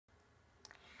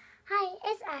Hi,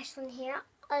 it's Ashlyn here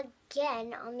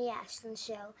again on the Ashlyn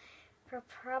Show for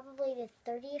probably the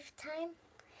 30th time.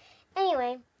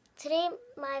 Anyway, today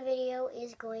my video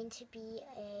is going to be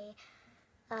a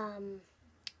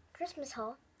Christmas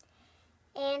haul.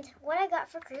 And what I got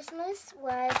for Christmas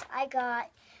was I got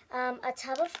a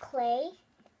tub of clay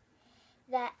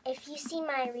that if you see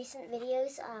my recent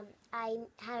videos, I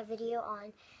had a video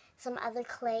on some other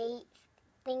clay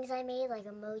things I made, like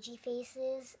emoji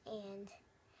faces and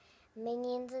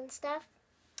minions and stuff.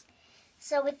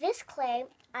 So with this clay,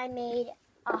 I made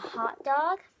a hot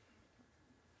dog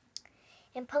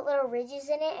and put little ridges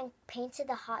in it and painted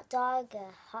the hot dog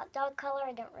a hot dog color.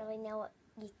 I don't really know what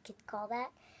you could call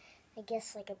that. I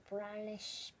guess like a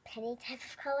brownish penny type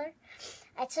of color.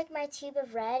 I took my tube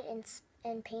of red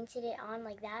and painted it on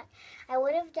like that. I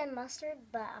would have done mustard,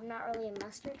 but I'm not really a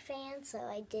mustard fan, so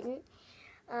I didn't.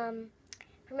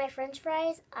 For my french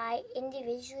fries, I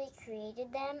individually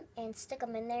created them and stuck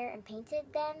them in there and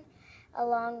painted them,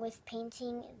 along with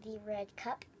painting the red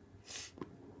cup.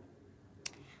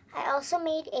 I also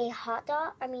made a hot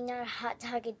dog, not a hot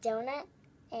dog, a donut,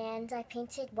 and I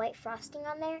painted white frosting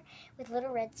on there with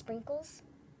little red sprinkles.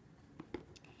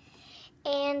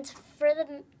 And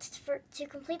to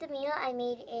complete the meal, I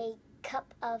made a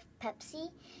cup of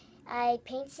Pepsi. I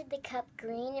painted the cup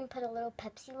green and put a little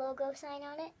Pepsi logo sign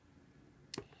on it.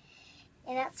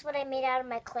 And that's what I made out of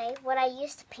my clay. What I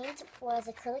used to paint was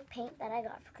acrylic paint that I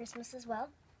got for Christmas as well.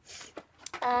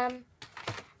 I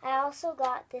also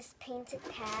got this painted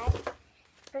pad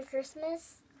for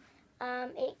Christmas.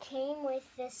 It came with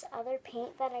this other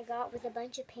paint that I got with a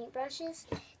bunch of paintbrushes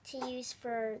to use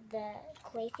for the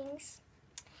clay things.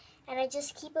 And I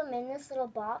just keep them in this little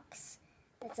box.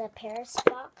 It's a Paris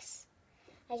box.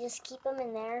 I just keep them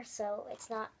in there so it's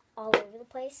not all over the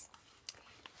place.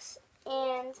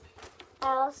 And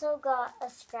I also got a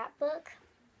scrapbook.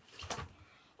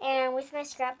 And with my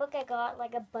scrapbook, I got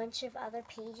like a bunch of other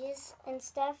pages and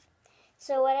stuff.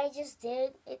 So what I just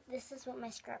did, this is what my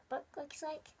scrapbook looks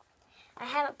like. I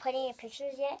haven't put any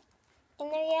pictures in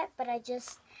there yet, but I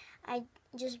just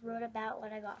wrote about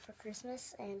what I got for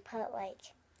Christmas and put like,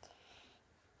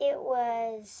 it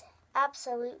was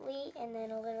absolutely, and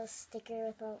then a little sticker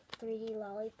with a 3D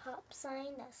lollipop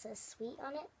sign that says sweet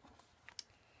on it.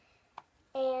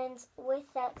 And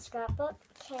with that scrapbook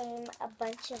came a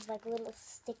bunch of like little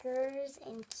stickers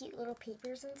and cute little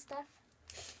papers and stuff.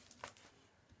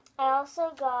 I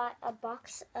also got a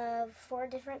box of 4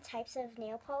 different types of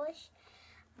nail polish.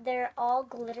 They're all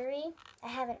glittery. I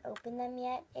haven't opened them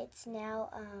yet. It's now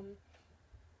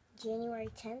January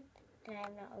 10th, and I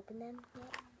have not opened them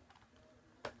yet.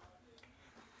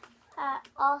 I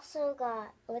also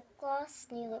got lip gloss,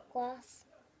 new lip gloss.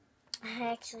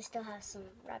 I actually still have some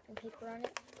wrapping paper on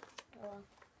it.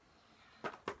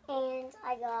 And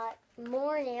I got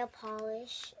more nail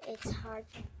polish. It's hard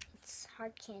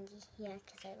candy. Yeah,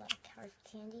 because I like hard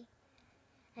candy.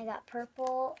 I got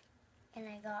purple, and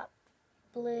I got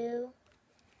blue,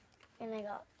 and I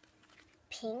got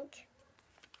pink.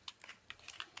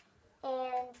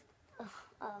 And,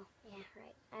 oh yeah,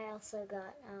 right. I also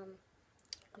got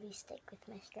glue stick with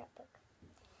my scrapbook.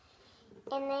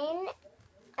 And then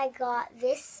I got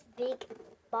this big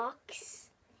box.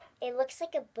 It looks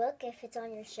like a book if it's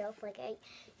on your shelf. Like you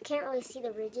can't really see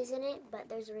the ridges in it, but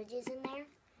there's ridges in there.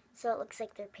 So it looks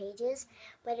like they're pages.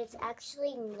 But it's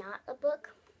actually not a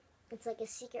book. It's like a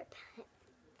secret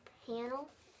panel.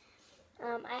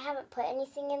 I haven't put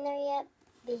anything in there yet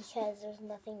because there's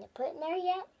nothing to put in there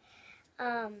yet.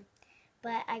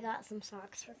 But I got some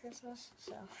socks for Christmas,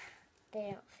 so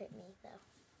they don't fit me though.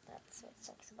 That's what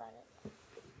sucks about it.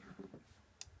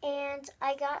 And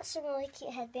I got some really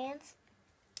cute headbands.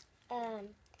 I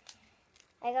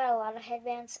got a lot of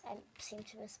headbands. I seem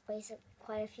to misplace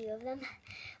quite a few of them.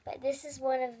 But this is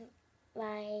one of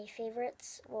my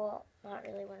favorites. Well, not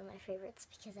really one of my favorites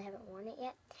because I haven't worn it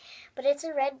yet. But it's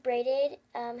a red braided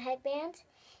headband.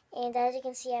 And as you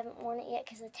can see, I haven't worn it yet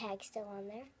because the tag's still on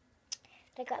there.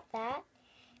 But I got that.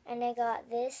 And I got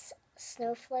this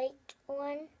snowflake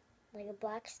one, like a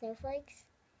black snowflakes.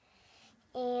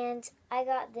 And I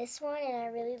got this one, and I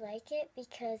really like it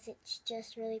because it's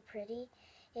just really pretty.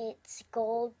 It's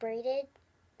gold braided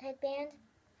headband.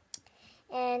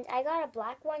 And I got a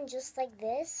black one just like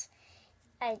this.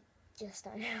 I just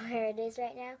don't know where it is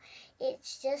right now.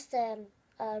 It's just a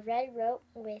red rope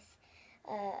with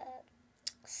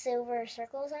silver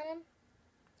circles on them.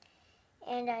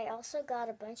 And I also got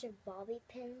a bunch of bobby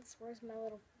pins. Where's my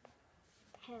little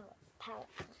palette?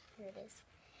 Here it is.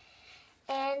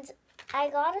 And I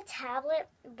got a tablet,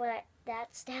 but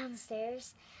that's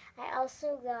downstairs. I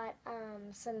also got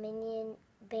some Minion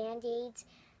Band-Aids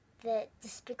the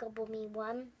Despicable Me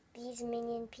one, these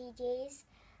Minion PJs,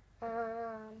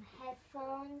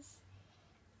 headphones,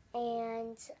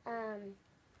 and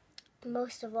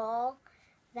most of all,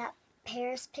 that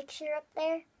Paris picture up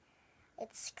there.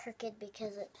 It's crooked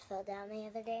because it fell down the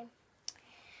other day.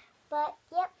 But,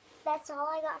 yep, that's all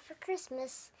I got for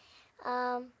Christmas.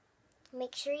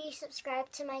 Make sure you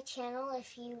subscribe to my channel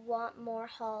if you want more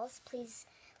hauls. Please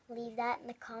leave that in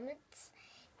the comments.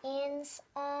 And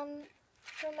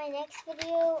for my next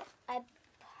video, I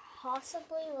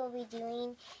possibly will be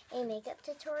doing a makeup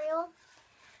tutorial.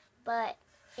 But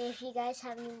if you guys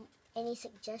have any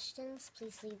suggestions,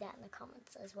 please leave that in the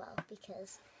comments as well,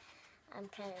 because I'm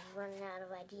kind of running out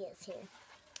of ideas here.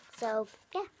 So,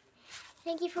 yeah.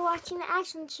 Thank you for watching the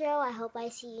Ashlyn Show. I hope I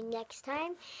see you next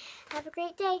time. Have a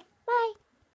great day. Bye.